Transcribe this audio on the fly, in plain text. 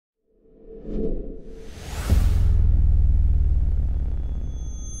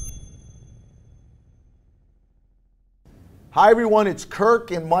Hi everyone, it's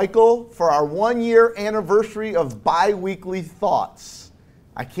Kirk and Michael for our 1-year anniversary of Bi-Weekly Thoughts.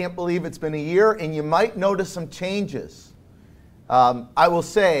 I can't believe it's been a year, and you might notice some changes. I will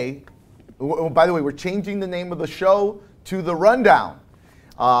say, by the way, we're changing the name of the show to The Rundown.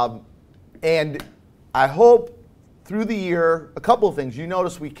 And I hope through the year, a couple of things. You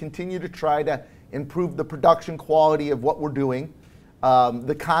notice we continue to try to improve the production quality of what we're doing.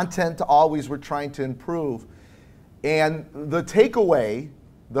 The content always we're trying to improve. And the takeaway,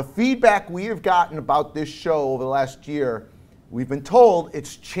 the feedback we have gotten about this show over the last year, we've been told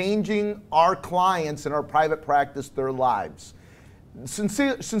it's changing our clients in our private practice, their lives.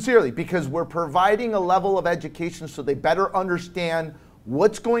 Sincerely, because we're providing a level of education so they better understand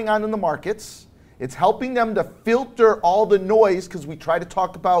what's going on in the markets. It's helping them to filter all the noise, because we try to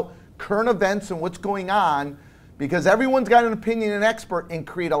talk about current events and what's going on, because everyone's got an opinion and expert, and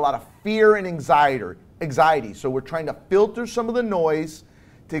create a lot of fear and anxiety. So we're trying to filter some of the noise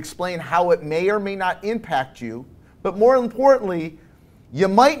to explain how it may or may not impact you. But more importantly, you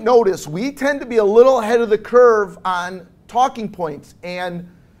might notice we tend to be a little ahead of the curve on talking points and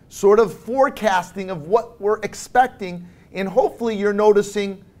sort of forecasting of what we're expecting. And hopefully you're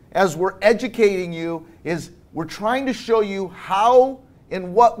noticing, as we're educating you, is we're trying to show you how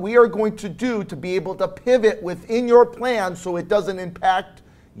and what we are going to do to be able to pivot within your plan so it doesn't impact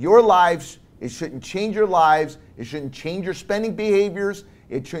your lives. It shouldn't change your lives. It shouldn't change your spending behaviors.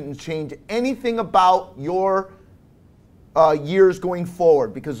 It shouldn't change anything about your years going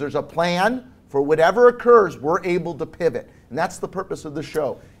forward, because there's a plan for whatever occurs. We're able to pivot. And that's the purpose of the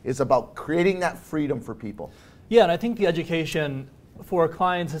show, is about creating that freedom for people. Yeah, and I think the education for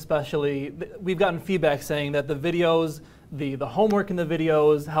clients especially, we've gotten feedback saying that the videos, the homework in the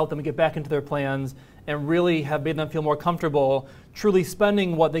videos help them get back into their plans and really have made them feel more comfortable truly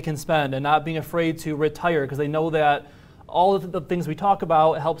spending what they can spend and not being afraid to retire, because they know that all of the things we talk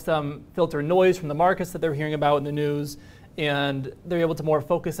about helps them filter noise from the markets that they're hearing about in the news, and they're able to more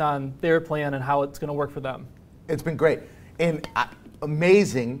focus on their plan and how it's going to work for them. It's been great and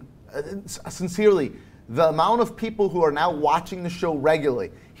amazing, sincerely, the amount of people who are now watching the show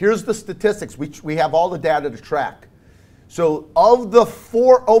regularly. Here's the statistics. We have all the data to track. So of the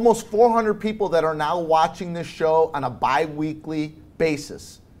almost 400 people that are now watching this show on a bi-weekly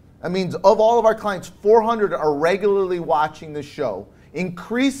basis, that means of all of our clients, 400 are regularly watching this show,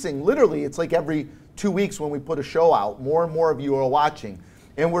 increasing. Literally, it's like every 2 weeks when we put a show out, more and more of you are watching.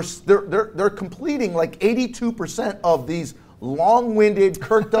 And they're completing like 82% of these long-winded,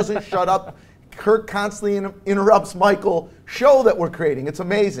 Kirk doesn't shut up, Kirk constantly interrupts Michael show that we're creating. It's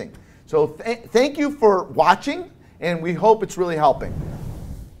amazing. So thank you for watching, and we hope it's really helping.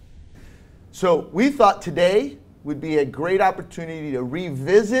 So we thought today would be a great opportunity to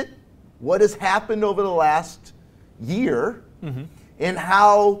revisit what has happened over the last year, and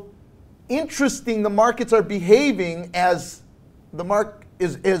how interesting the markets are behaving as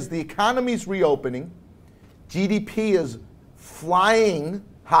the economy's reopening. GDP is flying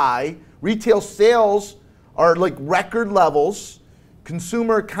high. Retail sales are like record levels.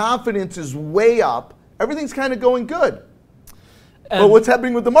 Consumer confidence is way up. Everything's kind of going good. But what's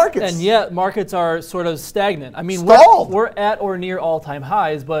happening with the markets? And yet markets are sort of stagnant. I mean, we're at or near all-time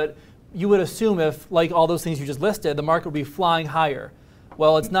highs, but you would assume if, like all those things you just listed, the market would be flying higher.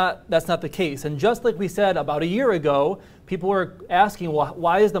 Well, that's not the case. And just like we said about a year ago, people were asking, well,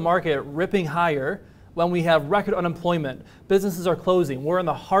 why is the market ripping higher when we have record unemployment? Businesses are closing. We're in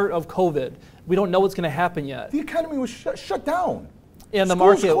the heart of COVID. We don't know what's going to happen yet. The economy was shut down. And the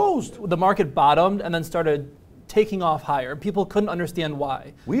market bottomed and then started taking off higher. People couldn't understand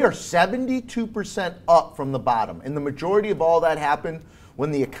why. We are 72% up from the bottom, and the majority of all that happened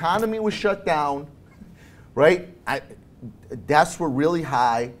when the economy was shut down, right? Deaths were really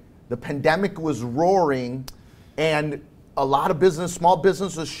high, the pandemic was roaring, and a lot of small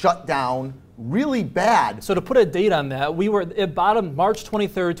businesses shut down really bad. So to put a date on that, it bottomed March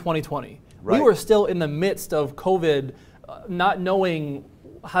 23rd, 2020. Right. We were still in the midst of COVID, not knowing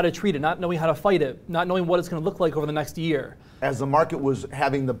how to treat it, not knowing how to fight it, not knowing what it's going to look like over the next year. As the market was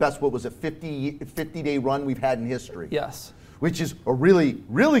having the best, 50-day run we've had in history. Yes. Which is a really,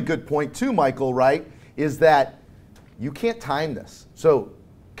 really good point too, Michael, right? Is that you can't time this. So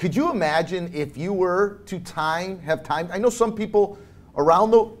could you imagine if you were to have time? I know some people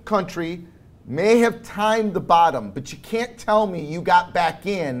around the country may have timed the bottom, but you can't tell me you got back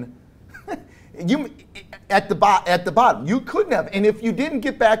in at the bottom. You couldn't have. And if you didn't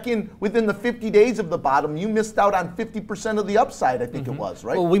get back in within the 50 days of the bottom, you missed out on 50% of the upside, I think it was,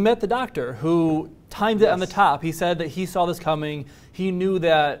 right? Well, we met the doctor who timed it on the top. He said that he saw this coming. He knew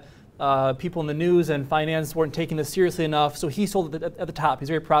that people in the news and finance weren't taking this seriously enough, so he sold it at the top. He's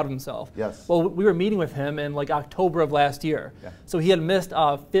very proud of himself. Yes. Well, we were meeting with him in like October of last year. Yeah. So he had missed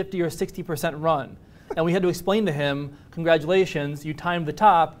a 50 or 60% run. And we had to explain to him, congratulations, you timed the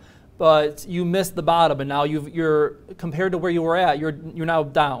top, but you missed the bottom, and now you're compared to where you were at, you're now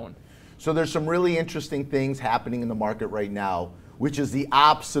down. So there's some really interesting things happening in the market right now, which is the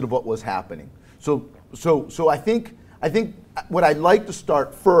opposite of what was happening. So I think what I'd like to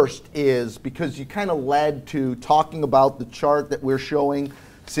start first is, because you kind of led to talking about the chart that we're showing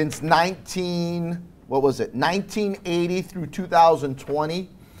since 1980 through 2020.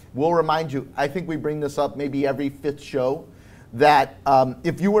 We'll remind you, I think we bring this up maybe every fifth show, that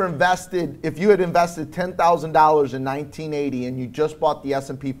if you had invested $10,000 in 1980 and you just bought the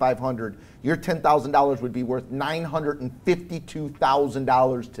S&P 500, your $10,000 would be worth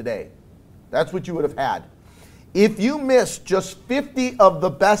 $952,000 today. That's what you would have had. If you missed just 50 of the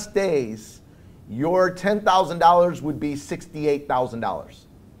best days, your $10,000 would be $68,000.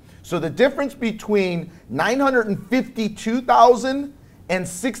 So the difference between $952,000 and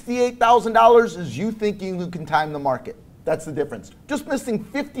 $68,000 is you thinking you can time the market. That's the difference. Just missing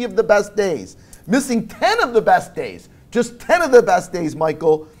 50 of the best days, missing 10 of the best days, just 10 of the best days,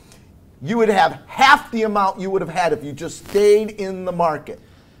 Michael, you would have half the amount you would have had if you just stayed in the market.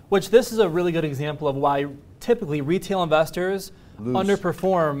 Which this is a really good example of why typically retail investors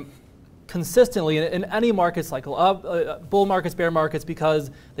underperform consistently in any market cycle, bull markets, bear markets,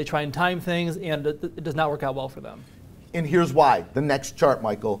 because they try and time things and it does not work out well for them. And here's why. The next chart,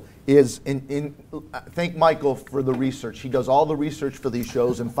 Michael, is thank Michael for the research. He does all the research for these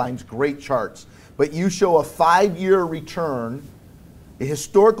shows and finds great charts. But you show a 5-year return, a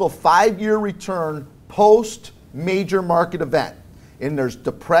historical 5-year return post major market event. And there's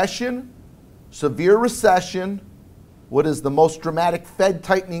depression, severe recession, what is the most dramatic Fed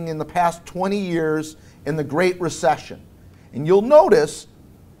tightening in the past 20 years, and the Great Recession. And you'll notice,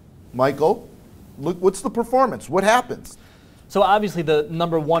 Michael, look, what's the performance? What happens? So obviously the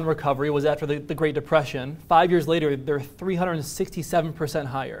 #1 recovery was after the Great Depression. 5 years later, they're 367%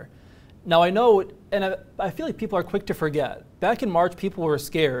 higher. Now I know, and I feel like people are quick to forget. Back in March, people were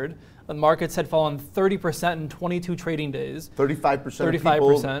scared. The markets had fallen 30% in 22 trading days.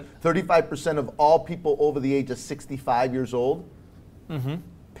 35%. 35% of all people over the age of 65 years old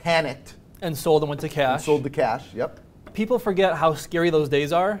panicked. And sold and went to cash. And sold the cash, yep. People forget how scary those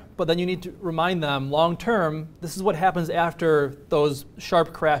days are, but then you need to remind them long term, this is what happens after those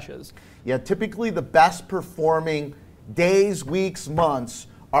sharp crashes. Yeah, typically the best performing days, weeks, months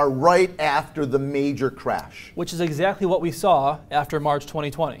are right after the major crash. Which is exactly what we saw after March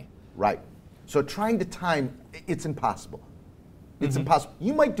 2020. Right. So trying to time, it's impossible. It's impossible.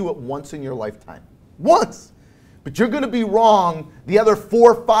 You might do it once in your lifetime. Once! But you're going to be wrong the other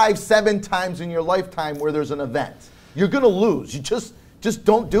 4, 5, 7 times in your lifetime where there's an event. You're going to lose. You just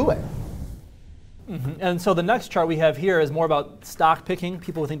don't do it. And so the next chart we have here is more about stock picking.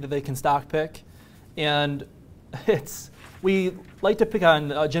 People think that they can stock pick. And we like to pick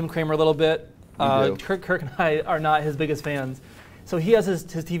on Jim Cramer a little bit. Kirk and I are not his biggest fans. So he has his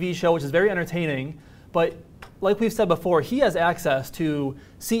TV show, which is very entertaining. But like we've said before, he has access to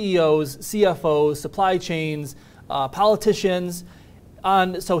CEOs, CFOs, supply chains, politicians.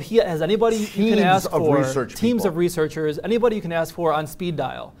 So he has anybody you can ask for, teams of researchers, anybody you can ask for on speed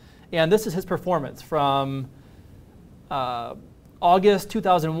dial. And this is his performance from August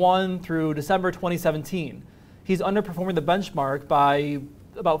 2001 through December 2017. He's underperforming the benchmark by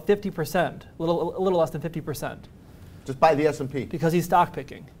about 50%, a little less than 50%. Just by the S&P. Because he's stock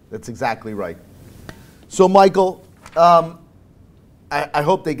picking. That's exactly right. So Michael, I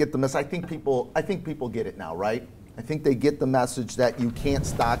hope they get the message. I think people get it now, right? I think they get the message that you can't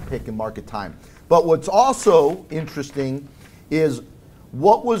stock pick in market time. But what's also interesting is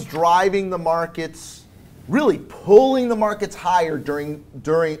what was driving the markets, really pulling the markets higher during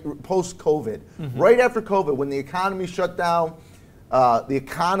post-COVID. Right after COVID, when the economy shut down, the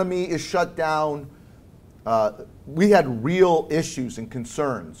economy is shut down, we had real issues and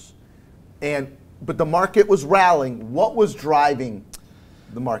concerns. But the market was rallying. What was driving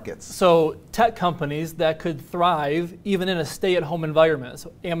the markets? So tech companies that could thrive even in a stay-at-home environment.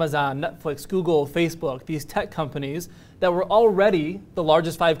 So Amazon, Netflix, Google, Facebook, these tech companies that were already the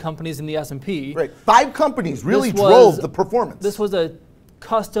largest 5 companies in the S&P. Right, 5 companies really drove the performance. This was a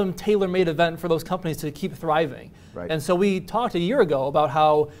custom, tailor-made event for those companies to keep thriving. Right. And so we talked a year ago about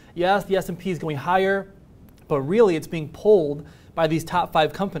how, yes, the S&P is going higher, but really it's being pulled by these top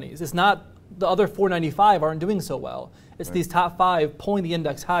 5 companies. It's not the other 495 aren't doing so well. It's these top 5 pulling the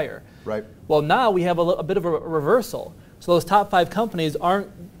index higher. Right. Well, now we have a bit of a reversal. So those top 5 companies aren't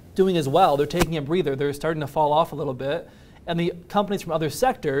doing as well. They're taking a breather. They're starting to fall off a little bit. And the companies from other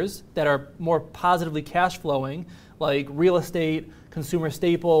sectors that are more positively cash flowing, like real estate, consumer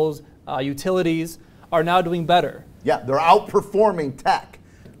staples, utilities, are now doing better. Yeah, they're outperforming tech,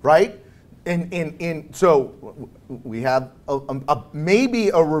 right? So we have maybe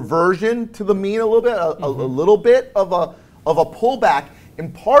a reversion to the mean a little bit, a little bit of a pullback,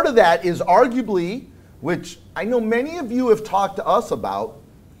 and part of that is arguably, which I know many of you have talked to us about,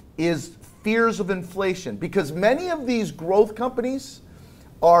 is fears of inflation, because many of these growth companies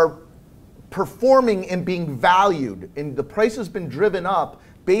are performing and being valued, and the price has been driven up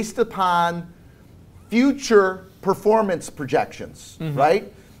based upon future performance projections,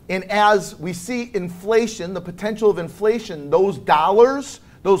 right? And as we see inflation, the potential of inflation, those dollars,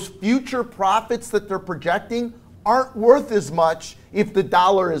 those future profits that they're projecting aren't worth as much if the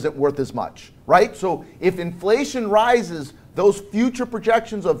dollar isn't worth as much, right? So if inflation rises, those future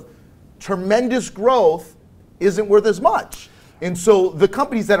projections of tremendous growth isn't worth as much. And so the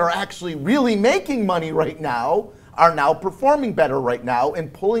companies that are actually really making money right now are now performing better right now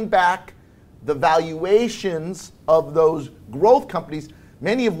and pulling back the valuations of those growth companies,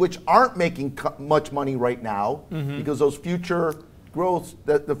 many of which aren't making much money right now because those future growth,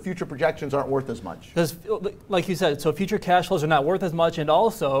 the future projections aren't worth as much. Because, like you said, so future cash flows are not worth as much, and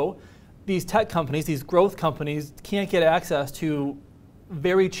also these tech companies, these growth companies, can't get access to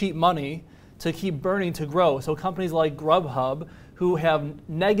very cheap money to keep burning to grow. So companies like Grubhub, who have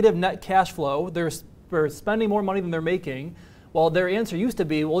negative net cash flow, they're spending more money than they're making. Well, their answer used to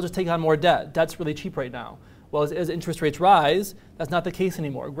be, we'll just take on more debt. Debt's really cheap right now. Well, as interest rates rise, that's not the case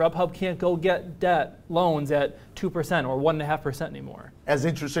anymore. Grubhub can't go get debt loans at 2% or 1.5% anymore. As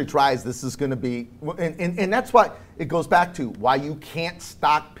interest rates rise, this is going to be, and that's why it goes back to why you can't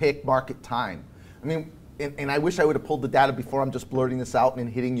stock pick market time. I mean, and I wish I would have pulled the data before I'm just blurting this out and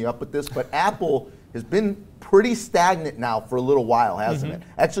hitting you up with this, but Apple has been pretty stagnant now for a little while, hasn't it?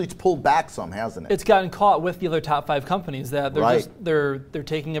 Actually, it's pulled back some, hasn't it? It's gotten caught with the other top 5 companies that they're they're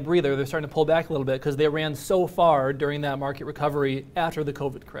taking a breather. They're starting to pull back a little bit because they ran so far during that market recovery after the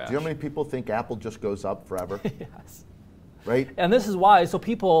COVID crash. Do you know how many people think Apple just goes up forever? Yes. Right? And this is why, so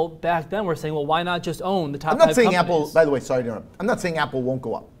people back then were saying, well, why not just own the top 5 companies? I'm not saying companies? Apple, by the way, sorry to interrupt. I'm not saying Apple won't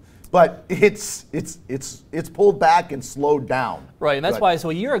go up. But it's pulled back and slowed down. Right, and that's why, so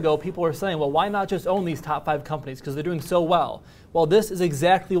a year ago, people were saying, well, why not just own these top 5 companies because they're doing so well? Well, this is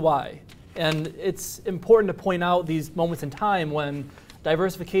exactly why. And it's important to point out these moments in time when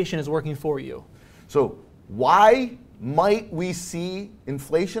diversification is working for you. So why might we see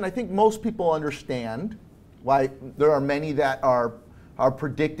inflation? I think most people understand why there are many that are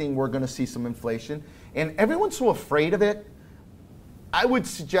predicting we're going to see some inflation. And everyone's so afraid of it. I would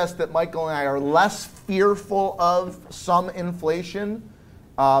suggest that Michael and I are less fearful of some inflation,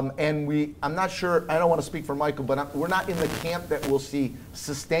 and I'm not sure, I don't want to speak for Michael, but we're not in the camp that we'll see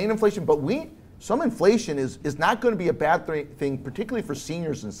sustained inflation, but some inflation is not going to be a bad thing, particularly for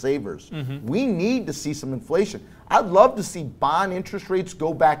seniors and savers. We need to see some inflation. I'd love to see bond interest rates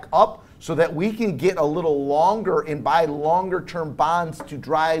go back up so that we can get a little longer and buy longer term bonds to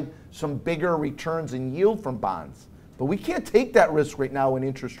drive some bigger returns and yield from bonds. But we can't take that risk right now in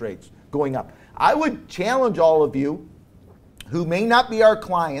interest rates going up. I would challenge all of you who may not be our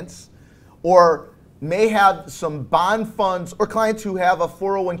clients or may have some bond funds, or clients who have a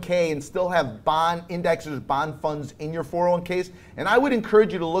 401k and still have bond indexes, bond funds in your 401ks. And I would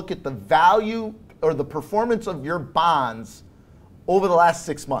encourage you to look at the value or the performance of your bonds over the last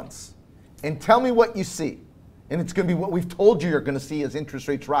 6 months and tell me what you see. And it's going to be what we've told you you're going to see as interest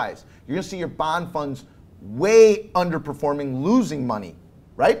rates rise. You're going to see your bond funds way underperforming, losing money,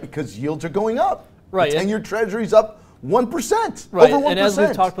 right? Because yields are going up. Right. The 10-year Treasury's up 1%, right. over 1%. And as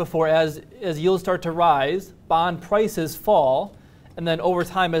we've talked before, as yields start to rise, bond prices fall, and then over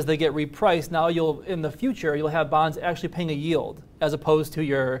time as they get repriced, now in the future, you'll have bonds actually paying a yield as opposed to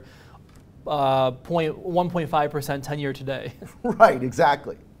your 1.5% 10-year today. Right,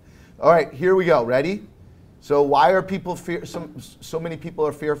 exactly. All right, here we go. Ready? So why are people so many people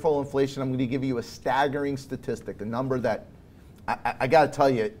are fearful of inflation? I'm going to give you a staggering statistic, a number that I got to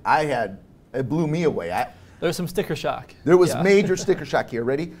tell you, it blew me away. There's some sticker shock. There was major sticker shock here.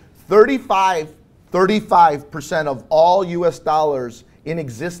 Ready? 35% of all US dollars in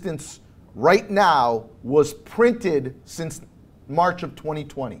existence right now was printed since March of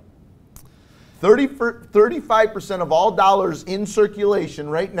 2020. 35% of all dollars in circulation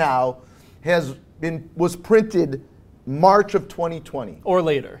right now was printed March of 2020. Or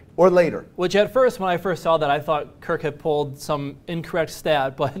later. Or later. Which at first, when I first saw that, I thought Kirk had pulled some incorrect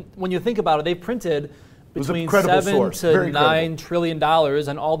stat. But when you think about it, they printed between credible $7 source. to Very $9 trillion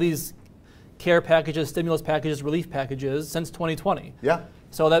on all these care packages, stimulus packages, relief packages since 2020. Yeah.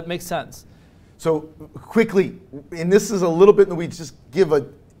 So that makes sense. So quickly, and this is a little bit in the weeds, just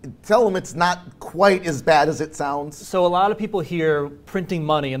tell them it's not quite as bad as it sounds. So a lot of people hear printing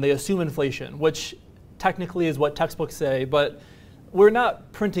money and they assume inflation, which technically is what textbooks say, but we're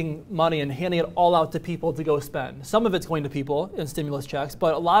not printing money and handing it all out to people to go spend. Some of it's going to people in stimulus checks,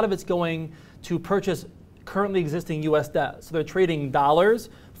 but a lot of it's going to purchase currently existing US debt. So they're trading dollars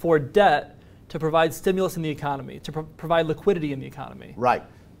for debt to provide stimulus in the economy, to provide liquidity in the economy. Right.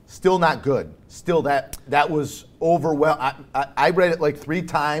 Still not good. Still that was overwhelming. I read it like 3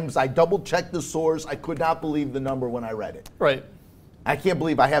 times. I double checked the source. I could not believe the number when I read it. Right. I can't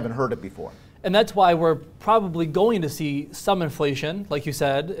believe I haven't heard it before. And that's why we're probably going to see some inflation, like you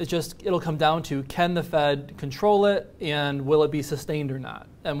said. It'll come down to, can the Fed control it and will it be sustained or not?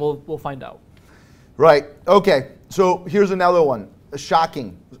 And we'll find out. Right. Okay. So here's another one.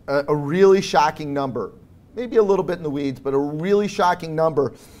 A really shocking number. Maybe a little bit in the weeds, but a really shocking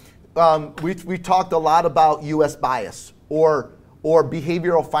number. We talked a lot about U.S. bias or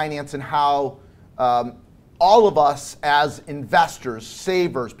behavioral finance and how all of us as investors,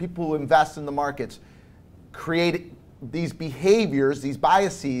 savers, people who invest in the markets, create these behaviors, these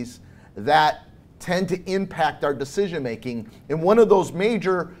biases that tend to impact our decision making. And one of those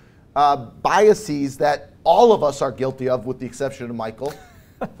major biases that all of us are guilty of, with the exception of Michael,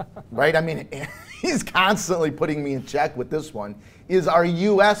 right? I mean, he's constantly putting me in check with this one, is our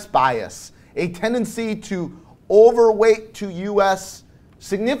U.S. bias, a tendency to overweight to U.S.,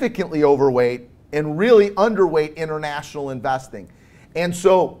 significantly overweight, and really underweight international investing. And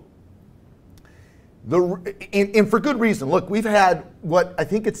so, and for good reason. Look, we've had what I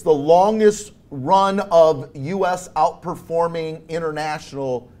think it's the longest run of U.S. outperforming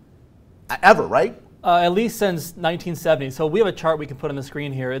international ever, right? At least since 1970. So we have a chart we can put on the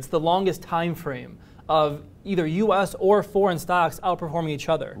screen here. It's the longest time frame of either U.S. or foreign stocks outperforming each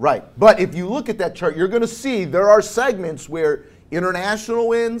other. Right. But if you look at that chart, you're going to see there are segments where international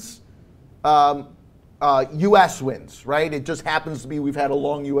wins, U.S. wins, right? It just happens to be we've had a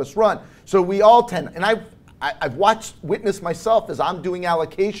long U.S. run. So we all tend, and I've witnessed myself as I'm doing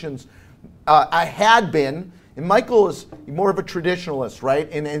allocations. I had been, and Michael is more of a traditionalist, right?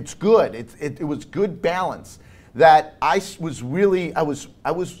 And it's good. It was good balance. That I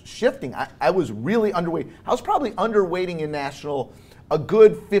was shifting. I was really underweight. I was probably underweighting in national a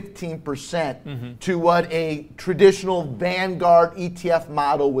good 15% to what a traditional Vanguard ETF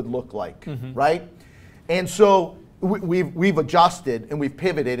model would look like, right? And so we've adjusted and we've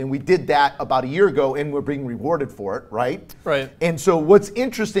pivoted, and we did that about a year ago, and we're being rewarded for it, right? Right. And so what's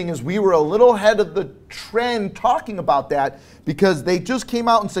interesting is we were a little ahead of the trend talking about that, because they just came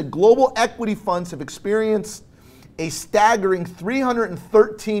out and said global equity funds have experienced a staggering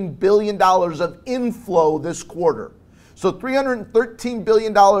 $313 billion of inflow this quarter. So $313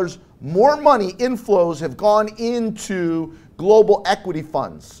 billion more money inflows have gone into global equity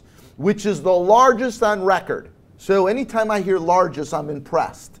funds, which is the largest on record. So anytime I hear largest, I'm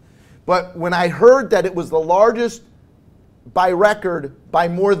impressed. But when I heard that it was the largest by record by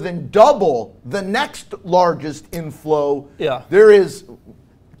more than double the next largest inflow, there is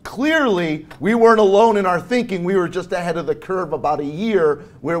clearly, we weren't alone in our thinking. We were just ahead of the curve about a year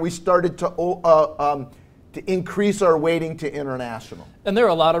where we started to increase our weighting to international. And there are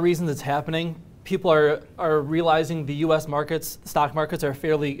a lot of reasons it's happening. People are realizing the U.S. markets, stock markets, are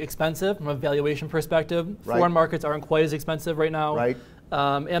fairly expensive from a valuation perspective. Right. Foreign markets aren't quite as expensive right now. Right.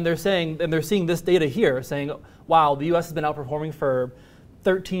 And they're seeing this data here, saying, wow, the U.S. has been outperforming for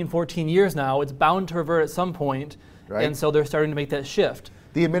 13, 14 years now. It's bound to revert at some point. Right. And so they're starting to make that shift.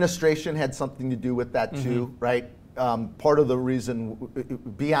 The administration had something to do with that too, right? Part of the reason,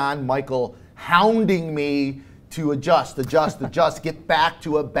 beyond Michael hounding me to adjust, get back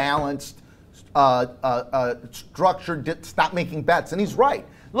to a balanced, structured, stop making bets. And he's right.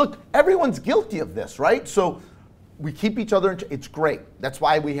 Look, everyone's guilty of this, right? So we keep each other, it's great. That's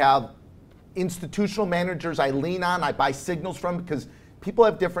why we have institutional managers I lean on, I buy signals from, because people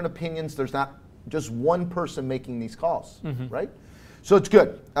have different opinions. There's not just one person making these calls, right? So it's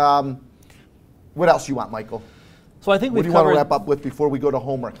good. What else you want, Michael? So I think what do you want to wrap up with before we go to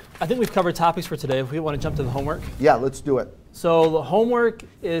homework? I think we've covered topics for today. If we want to jump to the homework. Yeah, let's do it. So the homework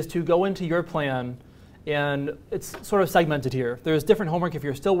is to go into your plan, and it's sort of segmented here. There's different homework if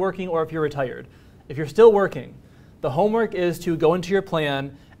you're still working or if you're retired. If you're still working, the homework is to go into your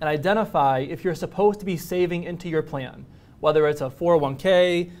plan and identify if you're supposed to be saving into your plan, whether it's a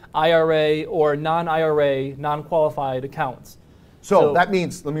 401k, IRA, or non-IRA, non-qualified accounts. So that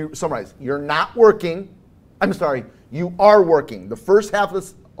means, let me summarize, you're not working, I'm sorry, you are working. The first half of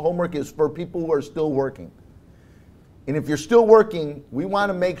this homework is for people who are still working. And if you're still working, we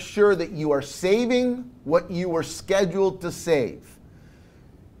want to make sure that you are saving what you were scheduled to save.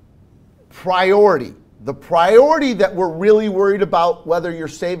 Priority. The priority that we're really worried about whether you're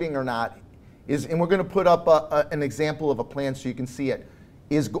saving or not is, and we're going to put up an example of a plan so you can see it,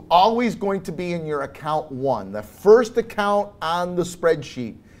 is always going to be in your account 1. The first account on the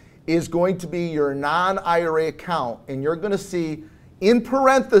spreadsheet is going to be your non-IRA account, and you're going to see in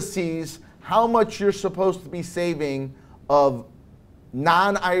parentheses how much you're supposed to be saving of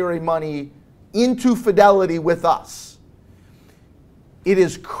non-IRA money into Fidelity with us. It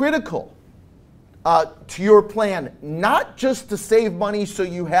is critical to your plan, not just to save money so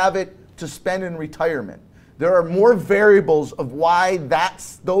you have it to spend in retirement. There are more variables of why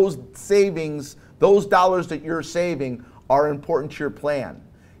those savings, those dollars that you're saving are important to your plan.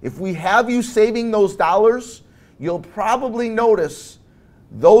 If we have you saving those dollars, you'll probably notice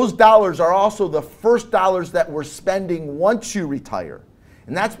those dollars are also the first dollars that we're spending once you retire.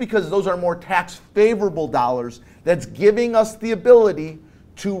 And that's because those are more tax favorable dollars that's giving us the ability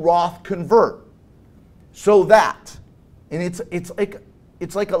to Roth convert. So that, and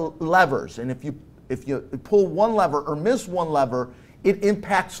it's like a levers, and if you pull one lever or miss one lever, it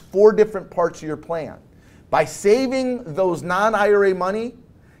impacts 4 different parts of your plan. By saving those non-IRA money,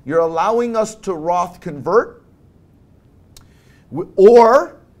 you're allowing us to Roth convert,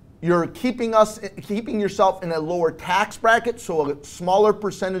 or you're keeping yourself in a lower tax bracket, so a smaller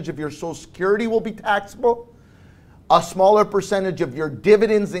percentage of your Social Security will be taxable. A smaller percentage of your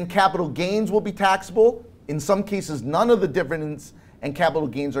dividends and capital gains will be taxable. In some cases, none of the dividends and capital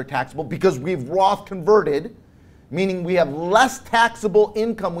gains are taxable because we've Roth converted, meaning we have less taxable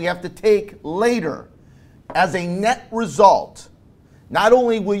income we have to take later. As a net result, not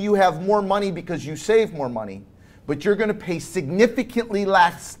only will you have more money because you save more money, but you're going to pay significantly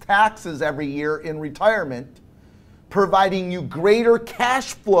less taxes every year in retirement, providing you greater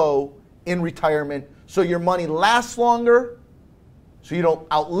cash flow in retirement so your money lasts longer, so you don't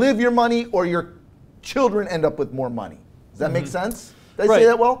outlive your money or your children end up with more money. Does that make sense? Did I say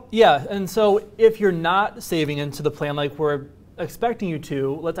that well? Yeah, and so if you're not saving into the plan like we're expecting you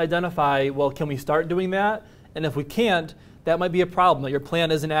to, let's identify, well, can we start doing that? And if we can't, that might be a problem, that your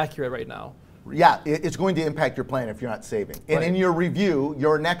plan isn't accurate right now. Yeah, it's going to impact your plan if you're not saving. And in your review,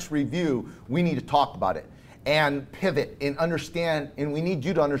 your next review, we need to talk about it and pivot and understand, and we need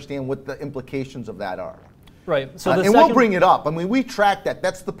you to understand what the implications of that are. Right. So and we'll bring it up. I mean, we track that.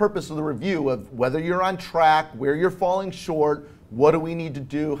 That's the purpose of the review, of whether you're on track, where you're falling short, what do we need to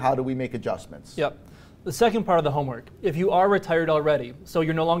do, how do we make adjustments. Yep. The second part of the homework, if you are retired already, so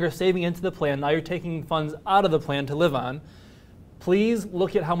you're no longer saving into the plan, now you're taking funds out of the plan to live on, please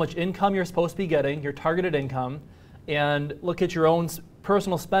look at how much income you're supposed to be getting, your targeted income, and look at your own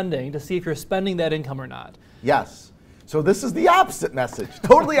personal spending to see if you're spending that income or not. Yes. So this is the opposite message,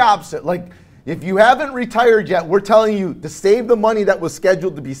 totally opposite. Like, if you haven't retired yet, we're telling you to save the money that was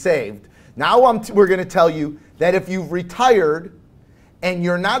scheduled to be saved. Now we're going to tell you that if you've retired and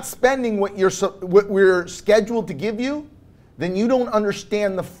you're not spending what we're scheduled to give you, then you don't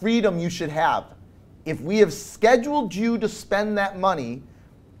understand the freedom you should have. If we have scheduled you to spend that money,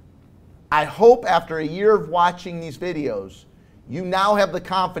 I hope after a year of watching these videos, you now have the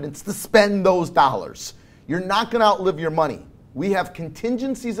confidence to spend those dollars. You're not going to outlive your money. We have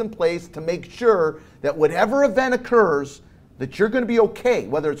contingencies in place to make sure that whatever event occurs, that you're going to be okay,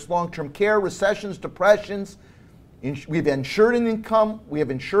 whether it's long-term care, recessions, depressions. We have insured income, we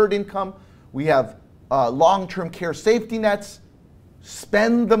have insured income, we have long-term care safety nets.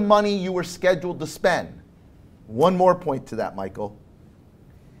 Spend the money you were scheduled to spend. One more point to that, Michael.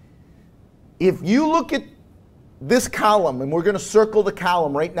 If you look at this column, and we're going to circle the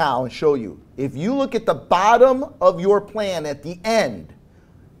column right now and show you. If you look at the bottom of your plan at the end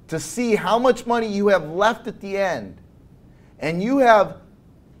to see how much money you have left at the end, and you have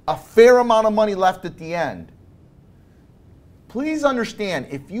a fair amount of money left at the end, please understand,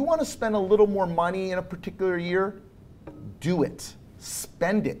 if you want to spend a little more money in a particular year, do it.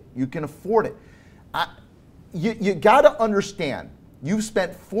 Spend it. You can afford it. You got to understand, you've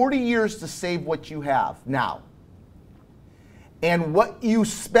spent 40 years to save what you have now. And what you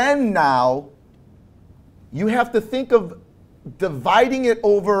spend now, you have to think of dividing it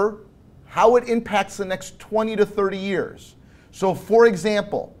over how it impacts the next 20 to 30 years. So for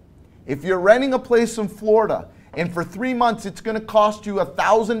example, if you're renting a place in Florida and for 3 months it's going to cost you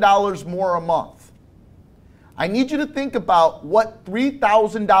 $1,000 more a month, I need you to think about what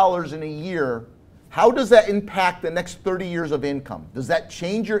 $3,000 in a year, how does that impact the next 30 years of income? Does that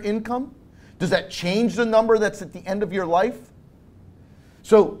change your income? Does that change the number that's at the end of your life?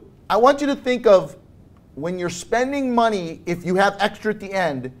 So I want you to think of when you're spending money, if you have extra at the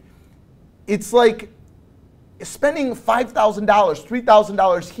end, it's like spending $5,000,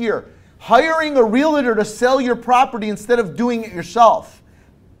 $3,000 here, hiring a realtor to sell your property instead of doing it yourself,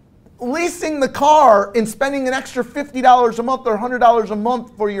 leasing the car and spending an extra $50 a month or $100 a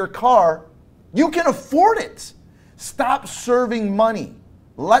month for your car. You can afford it. Stop serving money.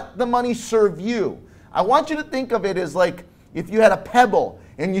 Let the money serve you. I want you to think of it as like if you had a pebble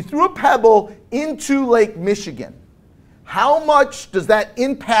and you threw a pebble into Lake Michigan. How much does that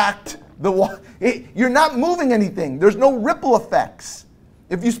impact the water? You're not moving anything. There's no ripple effects.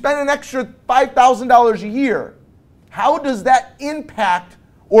 If you spend an extra $5,000 a year, how does that impact?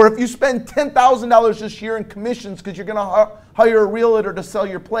 Or if you spend $10,000 this year in commissions because you're going to hire a realtor to sell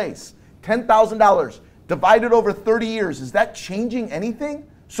your place, $10,000 divided over 30 years, is that changing anything?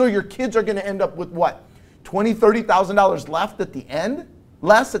 So your kids are going to end up with what? $20,000, $30,000 left at the end?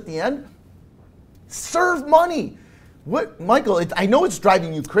 Less at the end? Serve money. What, Michael, I know it's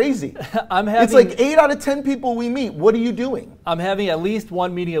driving you crazy. It's like 8 out of 10 people we meet. What are you doing? I'm having at least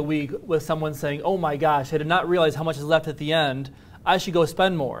one meeting a week with someone saying, oh my gosh, I did not realize how much is left at the end. I should go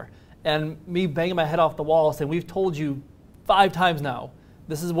spend more. And me banging my head off the wall saying, we've told you 5 times now.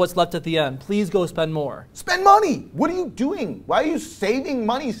 This is what's left at the end. Please go spend more. Spend money. What are you doing? Why are you saving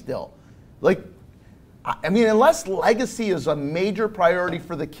money still? Like, I mean, unless legacy is a major priority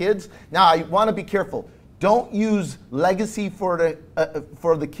for the kids. Now, I want to be careful. Don't use legacy for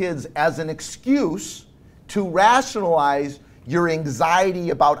the kids as an excuse to rationalize your anxiety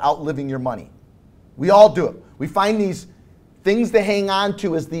about outliving your money. We all do it. We find these things to hang on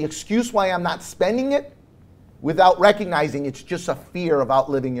to as the excuse why I'm not spending it, without recognizing it's just a fear of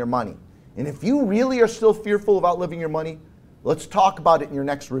outliving your money. And if you really are still fearful of outliving your money, let's talk about it in your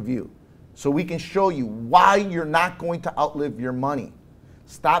next review so we can show you why you're not going to outlive your money.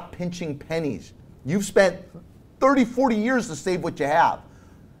 Stop pinching pennies. You've spent 30, 40 years to save what you have.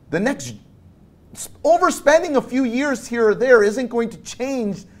 The next overspending a few years here or there isn't going to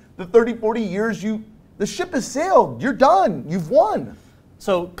change the 30, 40 years the ship has sailed. You're done. You've won.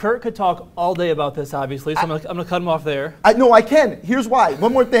 So Kurt could talk all day about this, obviously, so I'm going to cut him off there. No, I can. Here's why.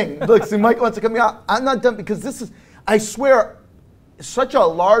 One more thing. Look, see, Michael wants to cut me out. I'm not done because this is, I swear, such a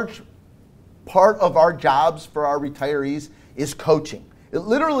large part of our jobs for our retirees is coaching. It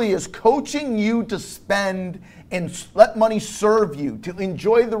literally is coaching you to spend and let money serve you, to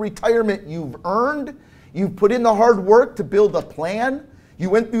enjoy the retirement you've earned. You've put in the hard work to build a plan.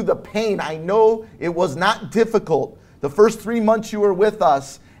 You went through the pain. I know it was not difficult. The first 3 months you were with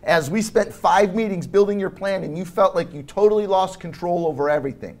us, as we spent 5 meetings building your plan, and you felt like you totally lost control over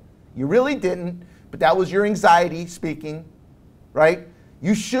everything. You really didn't, but that was your anxiety speaking, right?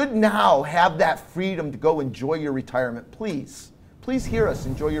 You should now have that freedom to go enjoy your retirement. Please, please hear us.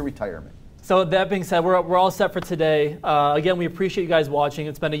 Enjoy your retirement. So that being said, we're all set for today. Again, we appreciate you guys watching.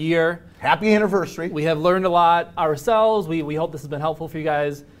 It's been a year. Happy anniversary. We have learned a lot ourselves. We hope this has been helpful for you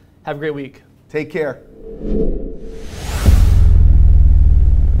guys. Have a great week. Take care.